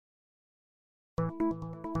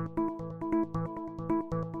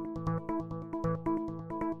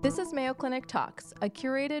This is Mayo Clinic Talks, a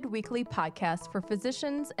curated weekly podcast for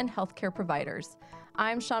physicians and healthcare providers.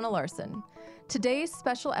 I'm Shauna Larson. Today's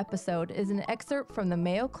special episode is an excerpt from the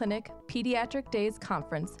Mayo Clinic Pediatric Days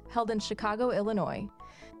Conference held in Chicago, Illinois.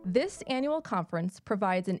 This annual conference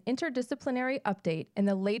provides an interdisciplinary update in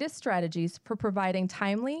the latest strategies for providing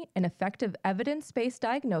timely and effective evidence-based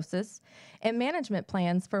diagnosis and management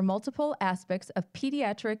plans for multiple aspects of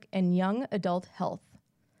pediatric and young adult health.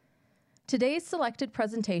 Today's selected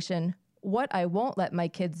presentation, What I Won't Let My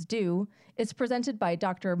Kids Do, is presented by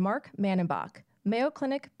Dr. Mark Manenbach, Mayo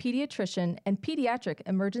Clinic pediatrician and pediatric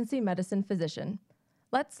emergency medicine physician.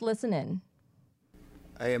 Let's listen in.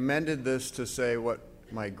 I amended this to say what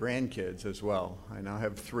my grandkids as well. I now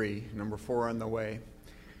have 3, number 4 on the way.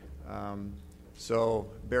 So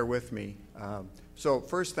bear with me. So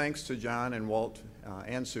first, thanks to John and Walt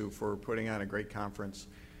and Sue for putting on a great conference.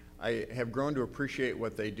 I have grown to appreciate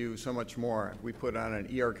what they do so much more. We put on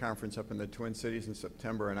an ER conference up in the Twin Cities in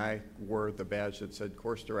September, and I wore the badge that said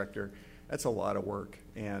course director. That's a lot of work,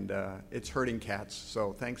 and it's hurting cats.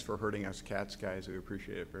 So thanks for hurting us cats, guys. We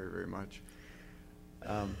appreciate it very, very much.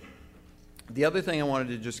 The other thing I wanted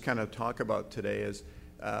to just kind of talk about today is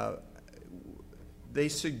they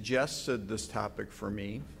suggested this topic for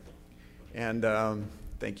me, and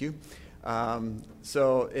thank you.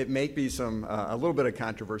 So it may be a little bit of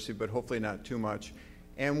controversy, but hopefully not too much.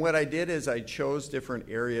 And what I did is I chose different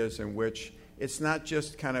areas in which it's not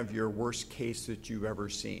just kind of your worst case that you've ever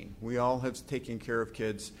seen. We all have taken care of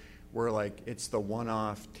kids where like it's the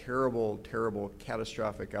one-off, terrible, terrible,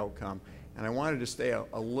 catastrophic outcome. And I wanted to stay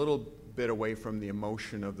a little bit away from the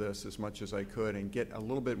emotion of this as much as I could and get a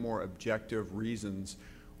little bit more objective reasons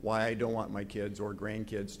why I don't want my kids or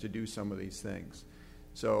grandkids to do some of these things.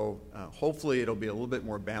 So hopefully it'll be a little bit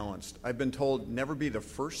more balanced. I've been told never be the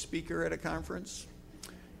first speaker at a conference,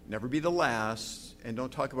 never be the last, and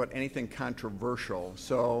don't talk about anything controversial.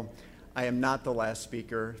 So I am not the last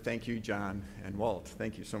speaker. Thank you, John and Walt.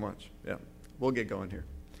 Thank you so much. Yeah, we'll get going here.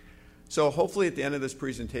 So hopefully at the end of this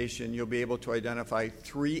presentation, you'll be able to identify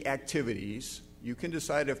 3 activities. You can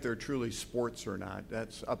decide if they're truly sports or not.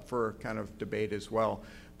 That's up for kind of debate as well.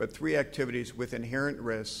 But 3 activities with inherent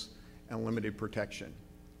risks and limited protection.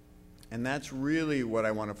 And that's really what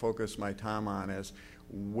I want to focus my time on is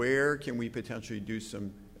where can we potentially do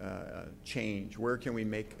some change? Where can we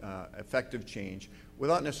make effective change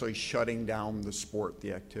without necessarily shutting down the sport,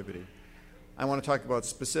 the activity? I want to talk about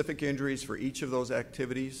specific injuries for each of those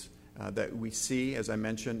activities that we see, as I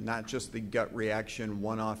mentioned, not just the gut reaction,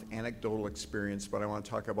 one-off anecdotal experience, but I want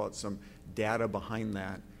to talk about some data behind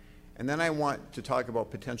that. And then I want to talk about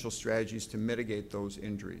potential strategies to mitigate those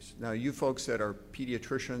injuries. Now, you folks that are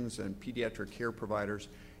pediatricians and pediatric care providers,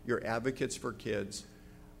 you're advocates for kids.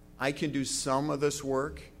 I can do some of this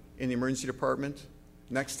work in the emergency department.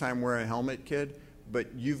 Next time, wear a helmet, kid.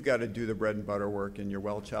 But you've got to do the bread and butter work in your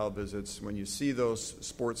well child visits. When you see those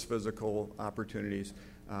sports physical opportunities,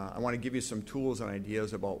 I want to give you some tools and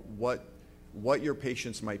ideas about what your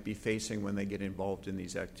patients might be facing when they get involved in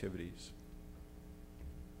these activities.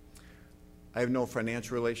 I have no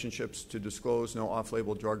financial relationships to disclose, no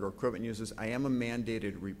off-label drug or equipment uses. I am a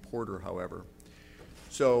mandated reporter, however.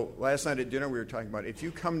 So last night at dinner we were talking about if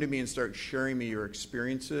you come to me and start sharing me your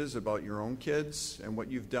experiences about your own kids and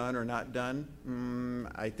what you've done or not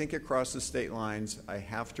done, I think across the state lines I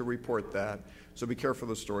have to report that. So be careful of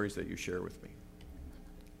the stories that you share with me.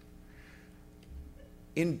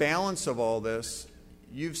 In balance of all this,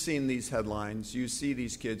 you've seen these headlines. You see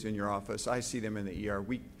these kids in your office. I see them in the ER.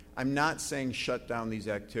 I'm not saying shut down these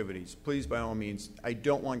activities. Please, by all means, I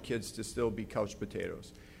don't want kids to still be couch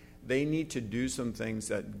potatoes. They need to do some things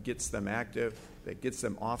that gets them active, that gets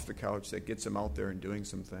them off the couch, that gets them out there and doing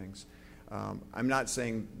some things. I'm not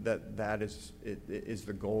saying that is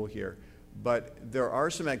the goal here, but there are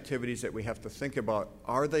some activities that we have to think about.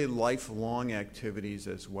 Are they lifelong activities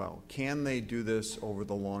as well? Can they do this over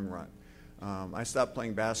the long run? I stopped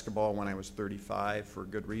playing basketball when I was 35 for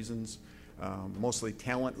good reasons. Mostly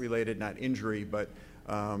talent-related, not injury, but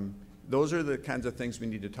those are the kinds of things we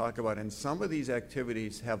need to talk about. And some of these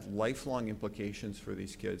activities have lifelong implications for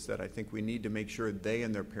these kids that I think we need to make sure they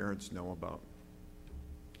and their parents know about.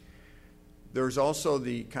 There's also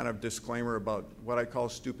the kind of disclaimer about what I call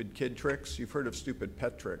stupid kid tricks. You've heard of stupid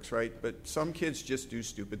pet tricks, right? But some kids just do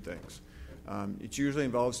stupid things. It usually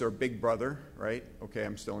involves their big brother, right? Okay,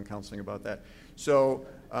 I'm still in counseling about that. So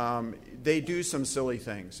they do some silly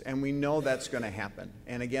things, and we know that's going to happen.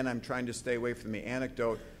 And again, I'm trying to stay away from the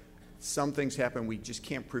anecdote. Some things happen, we just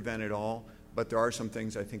can't prevent it all, but there are some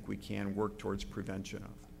things I think we can work towards prevention of.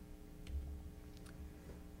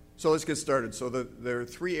 So let's get started. So there are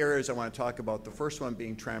three areas I want to talk about, the first one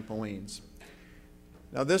being trampolines.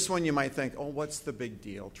 Now this one you might think, oh, what's the big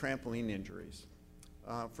deal? Trampoline injuries.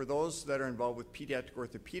 For those that are involved with pediatric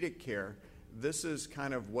orthopedic care, this is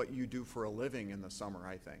kind of what you do for a living in the summer,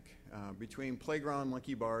 I think. Between playground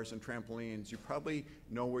monkey bars and trampolines, you probably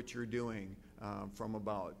know what you're doing from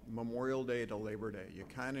about Memorial Day to Labor Day. You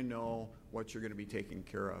kind of know what you're going to be taking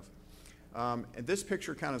care of. And this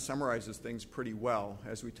picture kind of summarizes things pretty well.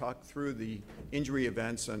 As we talk through the injury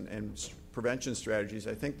events and prevention strategies,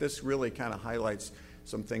 I think this really kind of highlights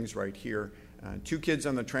some things right here. Two kids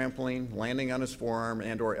on the trampoline, landing on his forearm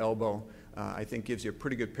and or elbow, I think gives you a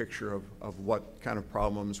pretty good picture of what kind of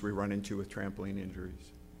problems we run into with trampoline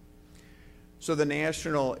injuries. So the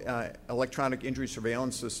National Electronic Injury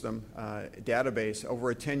Surveillance System database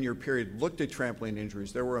over a 10-year period looked at trampoline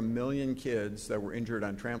injuries. There were 1 million kids that were injured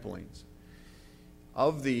on trampolines.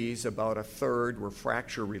 Of these, about a third were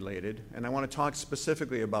fracture related, and I want to talk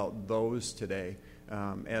specifically about those today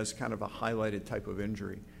as kind of a highlighted type of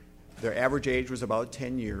injury. Their average age was about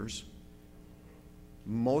 10 years.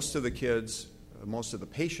 Most of the kids, most of the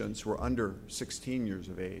patients were under 16 years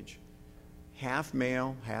of age. Half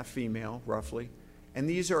male, half female, roughly. And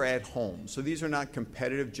these are at home. So these are not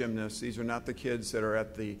competitive gymnasts. These are not the kids that are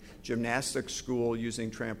at the gymnastics school using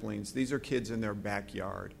trampolines. These are kids in their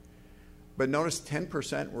backyard. But notice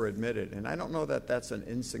 10% were admitted, and I don't know that that's an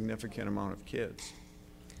insignificant amount of kids.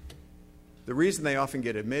 The reason they often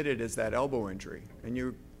get admitted is that elbow injury. And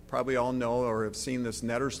you probably all know or have seen this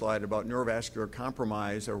Netter slide about neurovascular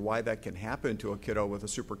compromise or why that can happen to a kiddo with a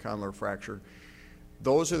supracondylar fracture.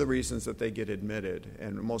 Those are the reasons that they get admitted,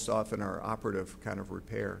 and most often are operative kind of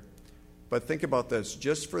repair. But think about this.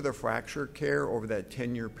 Just for the fracture care over that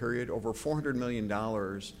 10-year period, over $400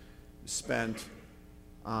 million spent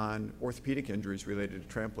on orthopedic injuries related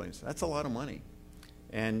to trampolines. That's a lot of money.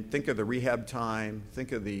 And think of the rehab time,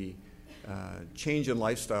 think of the change in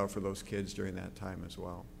lifestyle for those kids during that time as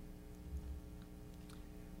well.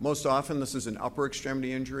 Most often this is an upper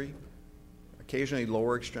extremity injury, occasionally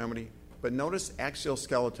lower extremity, but notice axial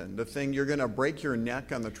skeleton. The thing you're going to break your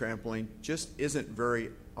neck on the trampoline just isn't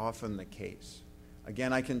very often the case.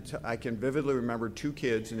 Again, I can vividly remember two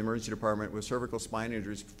kids in the emergency department with cervical spine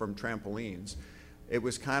injuries from trampolines. It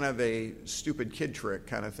was kind of a stupid kid trick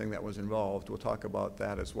kind of thing that was involved. We'll talk about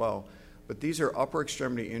that as well. But these are upper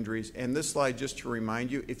extremity injuries. And this slide, just to remind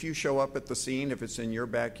you, if you show up at the scene, if it's in your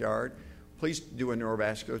backyard, please do a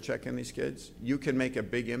neurovascular check in these kids. You can make a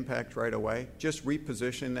big impact right away. Just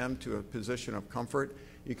reposition them to a position of comfort.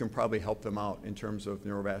 You can probably help them out in terms of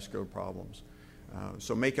neurovascular problems.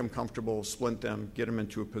 So make them comfortable, splint them, get them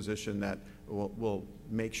into a position that will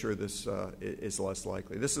make sure this is less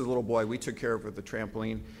likely. This is a little boy we took care of with the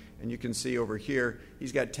trampoline, and you can see over here,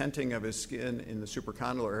 he's got tenting of his skin in the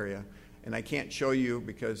supracondylar area, and I can't show you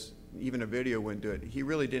because even a video wouldn't do it. He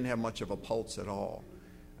really didn't have much of a pulse at all.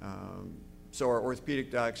 So our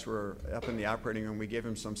orthopedic docs were up in the operating room. We gave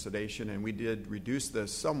him some sedation, and we did reduce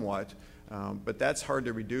this somewhat, but that's hard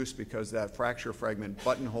to reduce because that fracture fragment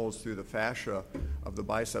buttonholes through the fascia of the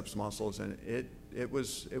biceps muscles, and it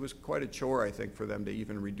was quite a chore, I think, for them to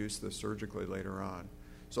even reduce this surgically later on.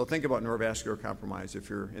 So think about neurovascular compromise if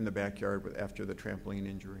you're in the backyard after the trampoline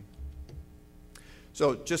injury.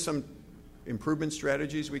 So just some improvement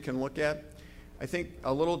strategies we can look at. I think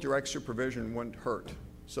a little direct supervision wouldn't hurt.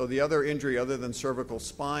 So the other injury other than cervical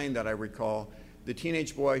spine that I recall, the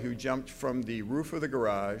teenage boy who jumped from the roof of the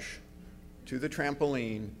garage to the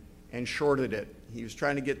trampoline and shorted it. He was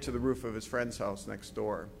trying to get to the roof of his friend's house next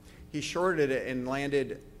door. He shorted it and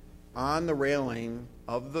landed on the railing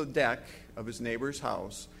of the deck of his neighbor's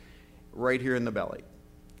house right here in the belly.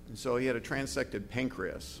 And so he had a transected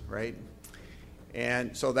pancreas, right?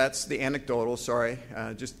 And so that's the anecdotal, sorry,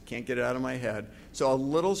 just can't get it out of my head. So a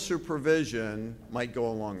little supervision might go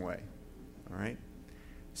a long way, all right?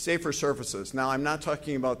 Safer surfaces. Now, I'm not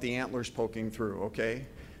talking about the antlers poking through, okay?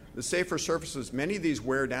 The safer surfaces, many of these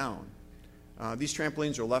wear down. These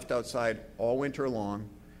trampolines are left outside all winter long.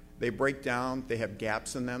 They break down, they have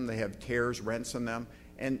gaps in them, they have tears, rents in them,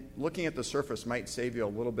 and looking at the surface might save you a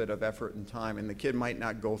little bit of effort and time, and the kid might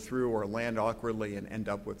not go through or land awkwardly and end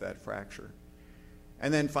up with that fracture.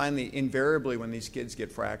 And then finally, invariably when these kids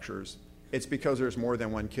get fractures, it's because there's more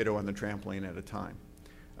than one kiddo on the trampoline at a time.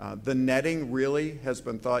 The netting really has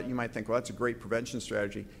been thought, you might think, well, that's a great prevention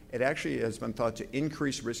strategy. It actually has been thought to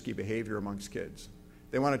increase risky behavior amongst kids.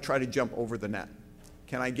 They want to try to jump over the net.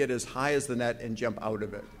 Can I get as high as the net and jump out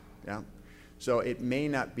of it? Yeah. So it may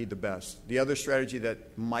not be the best. The other strategy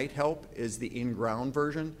that might help is the in-ground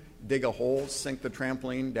version. Dig a hole, sink the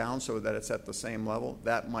trampoline down so that it's at the same level.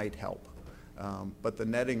 That might help. but the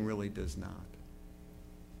netting really does not.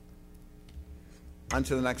 On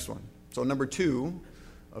to the next one. So number 2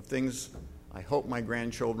 of things I hope my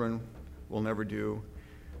grandchildren will never do.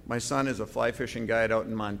 My son is a fly fishing guide out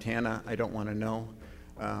in Montana. I don't want to know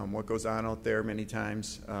what goes on out there many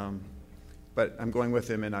times, but I'm going with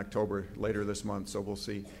him in October later this month, so we'll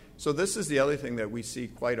see. So this is the other thing that we see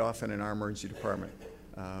quite often in our emergency department.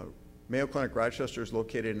 Mayo Clinic Rochester is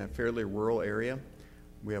located in a fairly rural area.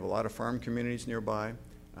 We have a lot of farm communities nearby.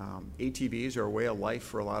 ATVs are a way of life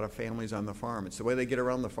for a lot of families on the farm. It's the way they get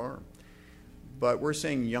around the farm. But we're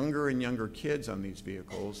seeing younger and younger kids on these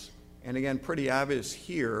vehicles. And again, pretty obvious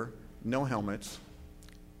here, no helmets,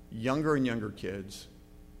 younger and younger kids,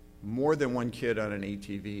 more than one kid on an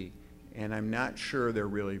ATV. And I'm not sure they're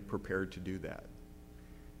really prepared to do that.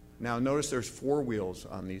 Now, notice there's 4 wheels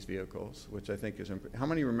on these vehicles, which I think is important. How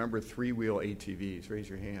many remember 3-wheel ATVs? Raise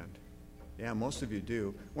your hand. Yeah, most of you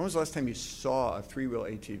do. When was the last time you saw a 3-wheel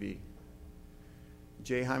ATV?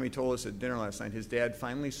 Jay Jaime told us at dinner last night his dad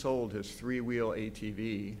finally sold his 3-wheel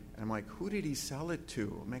ATV. And I'm like, who did he sell it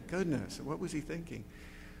to? My goodness, what was he thinking?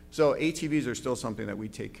 So ATVs are still something that we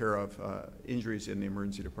take care of, injuries in the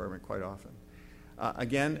emergency department quite often.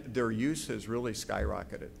 Again, their use has really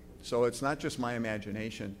skyrocketed. So it's not just my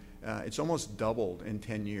imagination. It's almost doubled in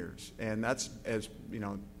 10 years. And that's, as you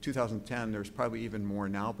know, 2010, there's probably even more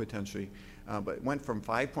now potentially. But it went from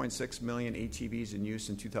 5.6 million ATVs in use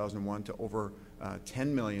in 2001 to over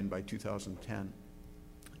 10 million by 2010.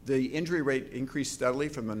 The injury rate increased steadily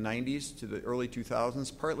from the 90s to the early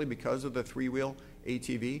 2000s, partly because of the 3-wheel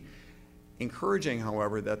ATV. Encouraging,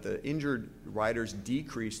 however, that the injured riders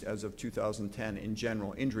decreased as of 2010 in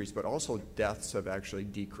general injuries, but also deaths have actually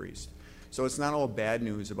decreased. So it's not all bad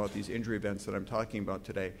news about these injury events that I'm talking about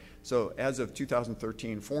today. So as of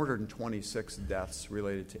 2013, 426 deaths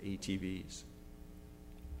related to ATVs.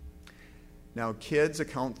 Now, kids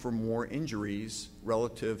account for more injuries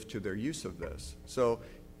relative to their use of this. So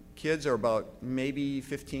kids are about maybe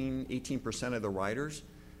 18% of the riders,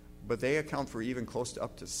 but they account for even close to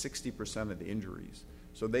up to 60% of the injuries.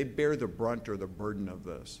 So they bear the brunt or the burden of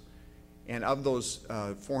this. And of those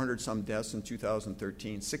 400-some deaths in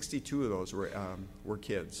 2013, 62 of those were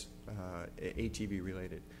kids, ATV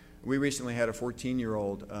related. We recently had a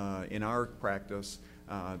 14-year-old in our practice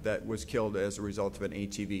that was killed as a result of an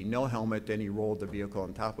ATV. No helmet, and he rolled the vehicle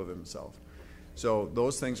on top of himself. So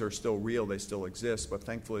those things are still real, they still exist, but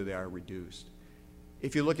thankfully they are reduced.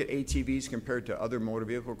 If you look at ATVs compared to other motor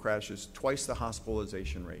vehicle crashes, twice the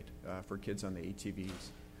hospitalization rate for kids on the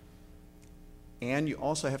ATVs. And you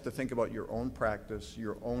also have to think about your own practice,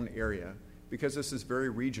 your own area, because this is very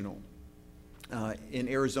regional. In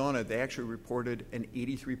Arizona, they actually reported an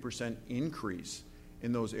 83% increase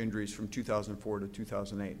in those injuries from 2004 to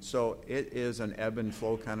 2008. So it is an ebb and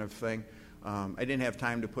flow kind of thing. I didn't have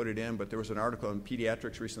time to put it in, but there was an article in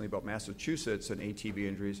Pediatrics recently about Massachusetts and ATV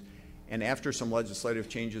injuries. And after some legislative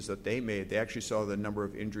changes that they made, they actually saw the number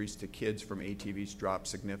of injuries to kids from ATVs drop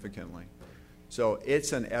significantly. So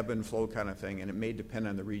it's an ebb and flow kind of thing, and it may depend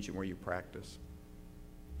on the region where you practice.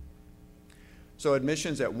 So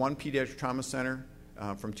admissions at one pediatric trauma center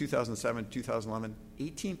from 2007 to 2011,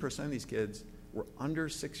 18% of these kids were under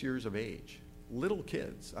 6 years of age, little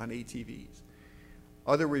kids on ATVs.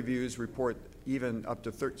 Other reviews report even up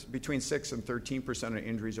to between 6 and 13% of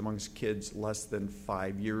injuries amongst kids less than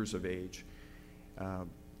 5 years of age.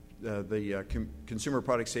 The Consumer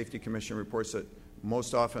Product Safety Commission reports that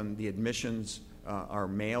most often the admissions are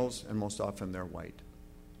males, and most often they're white.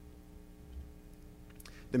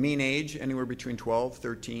 The mean age, anywhere between 12,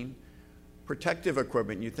 13. Protective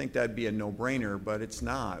equipment, you'd think that'd be a no-brainer, but it's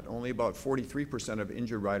not. Only about 43% of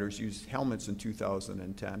injured riders used helmets in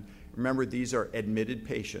 2010. Remember, these are admitted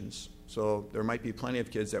patients, so there might be plenty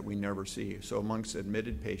of kids that we never see. So amongst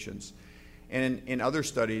admitted patients. And in other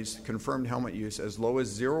studies, confirmed helmet use as low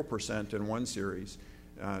as 0% in one series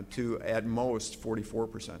to at most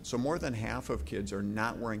 44%. So more than half of kids are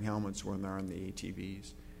not wearing helmets when they're on the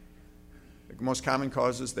ATVs. The most common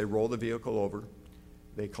causes, they roll the vehicle over,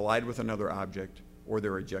 they collide with another object, or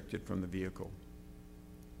they're ejected from the vehicle.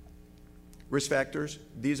 Risk factors,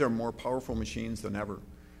 these are more powerful machines than ever.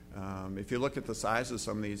 If you look at the size of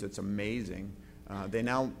some of these, it's amazing. They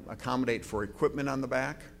now accommodate for equipment on the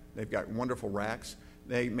back. They've got wonderful racks.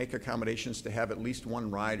 They make accommodations to have at least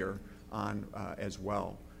one rider on as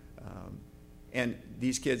well. And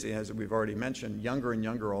these kids, as we've already mentioned, younger and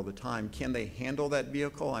younger all the time. Can they handle that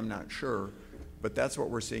vehicle? I'm not sure, but that's what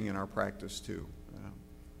we're seeing in our practice too.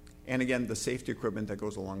 And again, the safety equipment that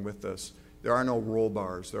goes along with this. There are no roll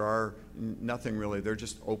bars. There are nothing really. They're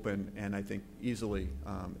just open and I think easily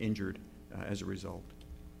injured as a result.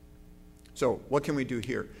 So what can we do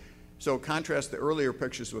here? So contrast the earlier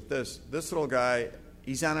pictures with this. This little guy,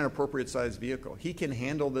 he's on an appropriate sized vehicle. He can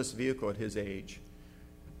handle this vehicle at his age.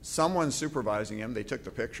 Someone's supervising him. They took the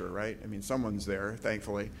picture, right? I mean, someone's there,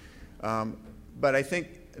 thankfully. But I think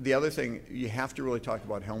the other thing, you have to really talk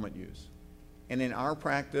about helmet use. And in our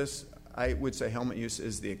practice, I would say helmet use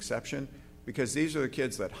is the exception, because these are the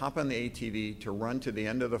kids that hop on the ATV to run to the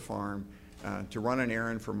end of the farm, to run an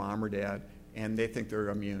errand for mom or dad, and they think they're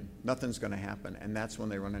immune. Nothing's going to happen, and that's when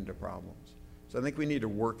they run into problems. So I think we need to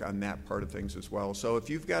work on that part of things as well. So if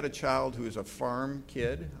you've got a child who is a farm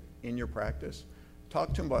kid in your practice,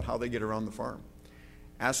 talk to them about how they get around the farm.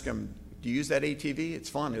 Ask them, do you use that ATV? It's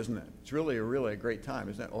fun, isn't it? It's really a great time,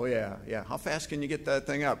 isn't it? Oh, yeah. How fast can you get that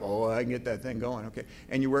thing up? Oh, I can get that thing going. Okay.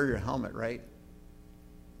 And you wear your helmet, right?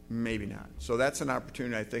 Maybe not. So that's an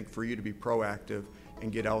opportunity, I think, for you to be proactive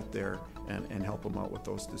and get out there and help them out with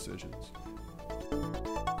those decisions.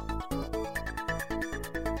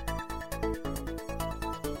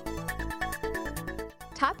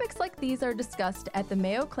 Topics like these are discussed at the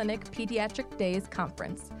Mayo Clinic Pediatric Days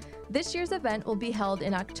Conference. This year's event will be held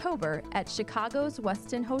in October at Chicago's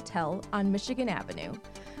Westin Hotel on Michigan Avenue.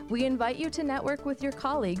 We invite you to network with your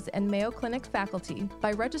colleagues and Mayo Clinic faculty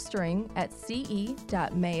by registering at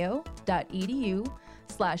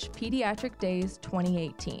ce.mayo.edu/Pediatric Days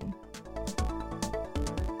 2018.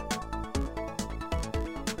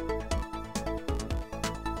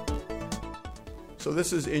 So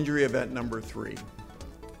this is injury event number 3.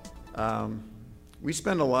 We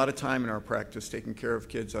spend a lot of time in our practice taking care of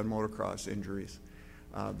kids on motocross injuries.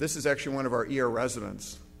 This is actually one of our ER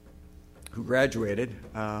residents who graduated.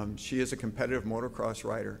 She is a competitive motocross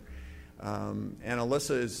rider. And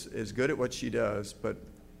Alyssa is good at what she does, but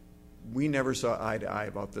we never saw eye to eye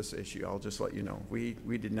about this issue. I'll just let you know. We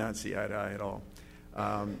did not see eye to eye at all.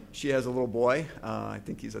 She has a little boy. I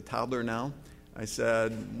think he's a toddler now. I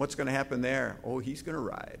said, what's going to happen there? Oh, he's going to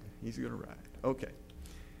ride. He's going to ride. Okay.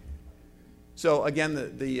 So again,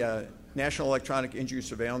 the National Electronic Injury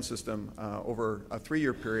Surveillance System, over a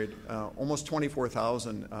 3-year period, almost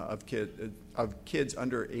 24,000 of kids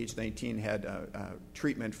under age 19 had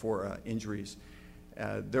treatment for injuries.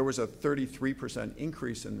 There was a 33%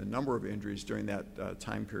 increase in the number of injuries during that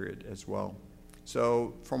time period as well.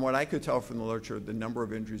 So from what I could tell from the literature, the number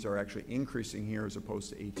of injuries are actually increasing here as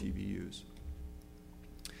opposed to ATV use.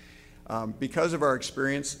 Because of our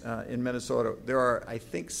experience in Minnesota, there are, I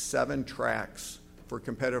think, 7 tracks for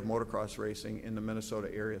competitive motocross racing in the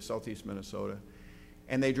Minnesota area, southeast Minnesota,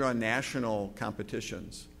 and they draw national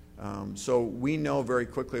competitions. So we know very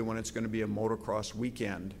quickly when it's going to be a motocross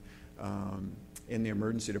weekend in the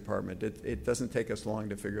emergency department. It doesn't take us long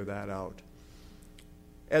to figure that out.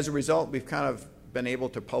 As a result, we've kind of been able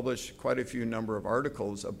to publish quite a few number of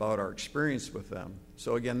articles about our experience with them.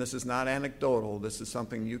 So again, this is not anecdotal. This is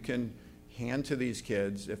something you can hand to these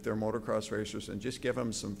kids if they're motocross racers and just give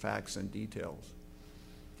them some facts and details.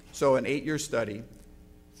 So an 8-year study,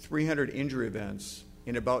 300 injury events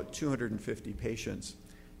in about 250 patients.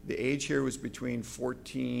 The age here was between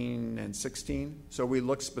 14 and 16, so we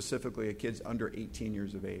looked specifically at kids under 18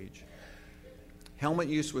 years of age. Helmet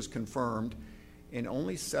use was confirmed in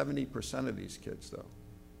only 70% of these kids, though.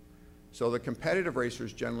 So the competitive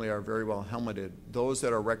racers generally are very well helmeted. Those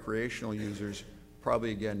that are recreational users,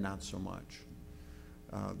 probably, again, not so much.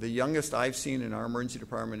 The youngest I've seen in our emergency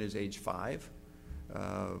department is age 5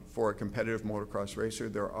 for a competitive motocross racer.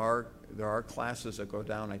 There are classes that go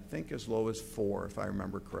down, I think, as low as 4, if I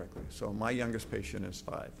remember correctly. So my youngest patient is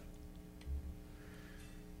 5.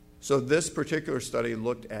 So this particular study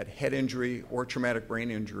looked at head injury or traumatic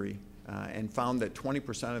brain injury and found that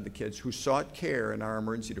 20% of the kids who sought care in our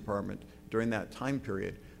emergency department during that time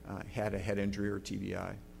period had a head injury or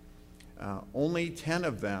TBI. Only 10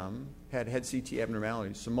 of them had head CT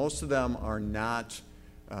abnormalities, so most of them are not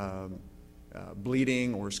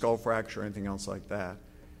bleeding or skull fracture or anything else like that.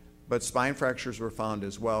 But spine fractures were found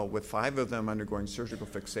as well, with 5 of them undergoing surgical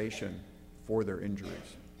fixation for their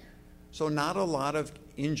injuries. So not a lot of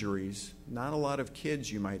injuries, not a lot of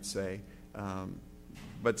kids, you might say,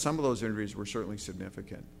 but some of those injuries were certainly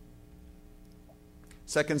significant.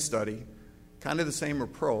 Second study, kind of the same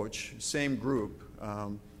approach, same group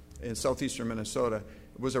in southeastern Minnesota,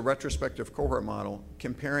 was a retrospective cohort model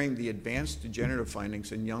comparing the advanced degenerative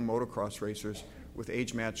findings in young motocross racers with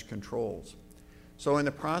age-matched controls. So in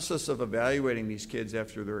the process of evaluating these kids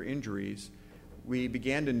after their injuries, we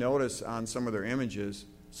began to notice on some of their images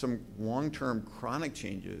some long-term chronic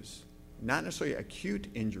changes, not necessarily acute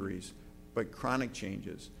injuries, but chronic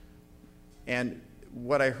changes. And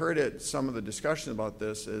what I heard at some of the discussion about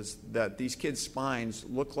this is that these kids' spines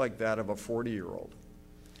look like that of a 40-year-old.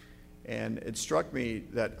 And it struck me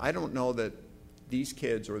that I don't know that these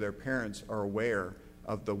kids or their parents are aware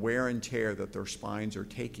of the wear and tear that their spines are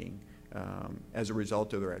taking as a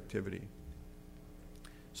result of their activity.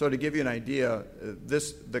 So to give you an idea,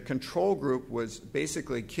 the control group was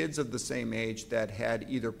basically kids of the same age that had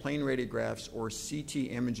either plain radiographs or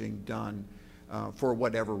CT imaging done for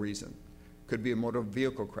whatever reason. Could be a motor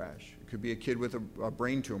vehicle crash. It could be a kid with a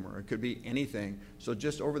brain tumor. It could be anything. So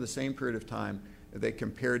just over the same period of time, they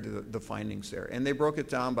compared the findings there. And they broke it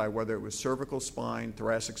down by whether it was cervical spine,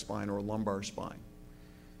 thoracic spine, or lumbar spine.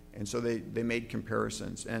 And so they made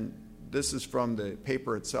comparisons. And this is from the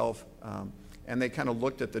paper itself. And they kind of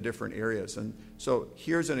looked at the different areas. And so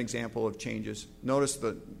here's an example of changes. Notice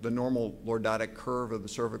that the normal lordotic curve of the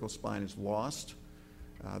cervical spine is lost.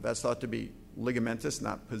 That's thought to be ligamentous,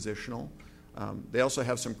 not positional. They also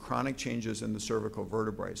have some chronic changes in the cervical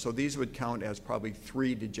vertebrae. So these would count as probably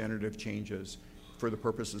 3 degenerative changes for the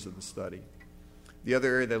purposes of the study. The other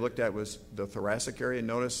area they looked at was the thoracic area.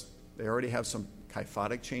 Notice they already have some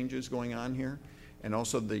kyphotic changes going on here, and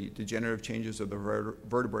also the degenerative changes of the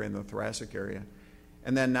vertebrae in the thoracic area.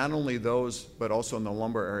 And then not only those, but also in the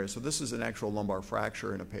lumbar area. So this is an actual lumbar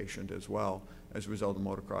fracture in a patient as well as a result of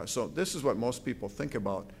motocross. So this is what most people think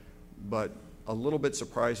about, but a little bit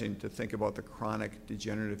surprising to think about the chronic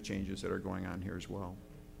degenerative changes that are going on here as well.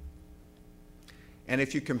 And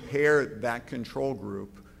if you compare that control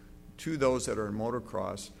group to those that are in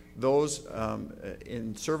motocross, those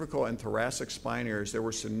in cervical and thoracic spine areas, there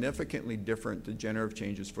were significantly different degenerative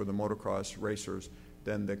changes for the motocross racers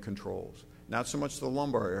than the controls. Not so much the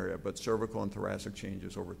lumbar area, but cervical and thoracic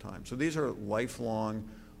changes over time. So these are lifelong,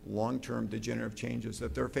 long-term degenerative changes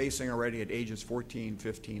that they're facing already at ages 14,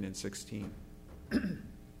 15, and 16.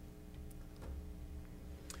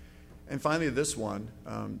 And finally, this one,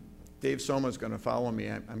 Dave Soma is going to follow me.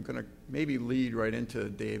 I'm going to maybe lead right into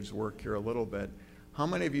Dave's work here a little bit. How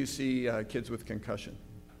many of you see kids with concussion?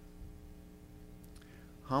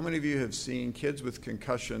 How many of you have seen kids with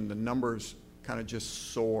concussion, the numbers kind of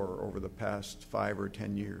just soar over the past 5 or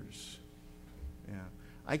 10 years? Yeah.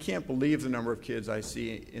 I can't believe the number of kids I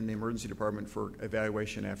see in the emergency department for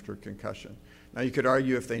evaluation after concussion. Now, you could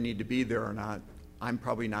argue if they need to be there or not. I'm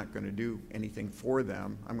probably not going to do anything for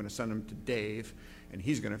them. I'm going to send them to Dave, and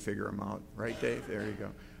he's going to figure them out. Right, Dave? There you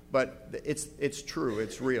go. But it's true.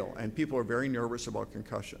 It's real. And people are very nervous about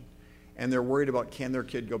concussion. And they're worried about, can their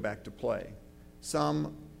kid go back to play?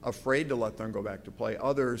 Some afraid to let them go back to play.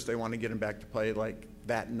 Others, they want to get them back to play like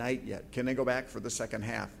that night yet. Can they go back for the second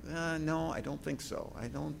half? No, I don't think so. I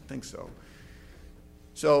don't think so.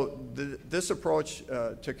 So this approach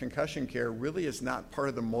to concussion care really is not part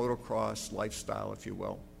of the motocross lifestyle, if you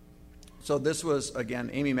will. So this was, again,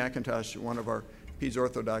 Amy McIntosh, one of our peds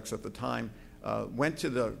orthodocs at the time, went to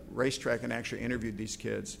the racetrack and actually interviewed these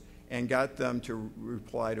kids and got them to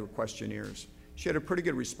reply to questionnaires. She had a pretty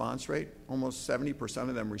good response rate. Almost 70%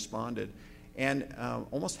 of them responded. And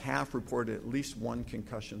almost half reported at least one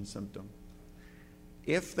concussion symptom.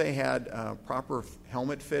 If they had proper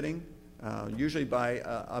helmet fitting, usually by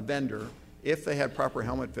a vendor, if they had proper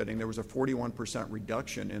helmet fitting, there was a 41%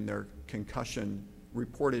 reduction in their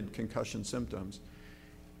reported concussion symptoms.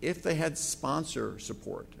 If they had sponsor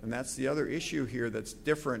support, and that's the other issue here that's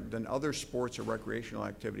different than other sports or recreational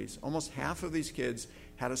activities, almost half of these kids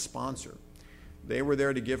had a sponsor. They were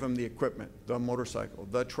there to give them the equipment, the motorcycle,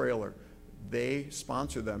 the trailer. They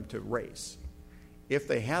sponsored them to race. If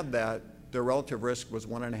they had that, their relative risk was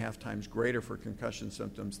 1.5 times greater for concussion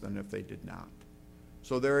symptoms than if they did not.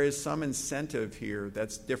 So there is some incentive here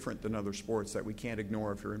that's different than other sports that we can't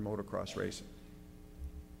ignore if you're in motocross racing.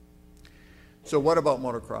 So what about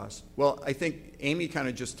motocross? Well, I think Amy kind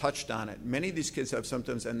of just touched on it. Many of these kids have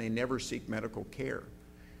symptoms and they never seek medical care.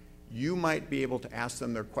 You might be able to ask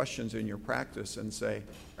them their questions in your practice and say,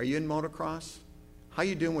 are you in motocross? How are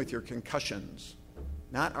you doing with your concussions?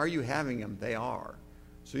 Not are you having them, they are.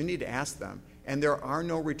 So you need to ask them. And there are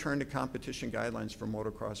no return to competition guidelines for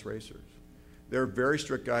motocross racers. There are very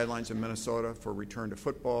strict guidelines in Minnesota for return to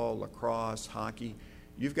football, lacrosse, hockey.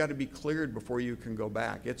 You've got to be cleared before you can go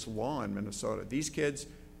back. It's law in Minnesota. These kids,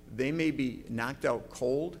 they may be knocked out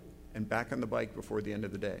cold and back on the bike before the end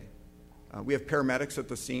of the day. We have paramedics at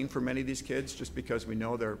the scene for many of these kids just because we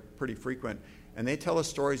know they're pretty frequent. And they tell us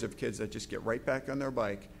stories of kids that just get right back on their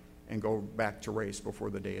bike and go back to race before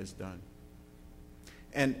the day is done.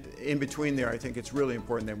 And in between there, I think it's really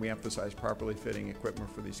important that we emphasize properly fitting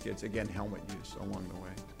equipment for these kids. Again, helmet use along the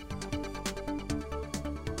way.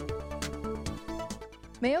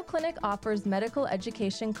 Mayo Clinic offers medical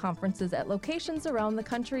education conferences at locations around the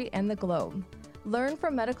country and the globe. Learn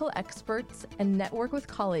from medical experts and network with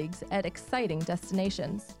colleagues at exciting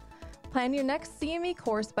destinations. Plan your next CME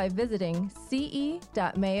course by visiting ce.mayo.edu.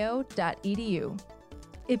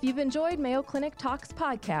 If you've enjoyed Mayo Clinic Talks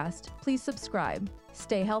podcast, please subscribe.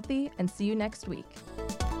 Stay healthy and see you next week.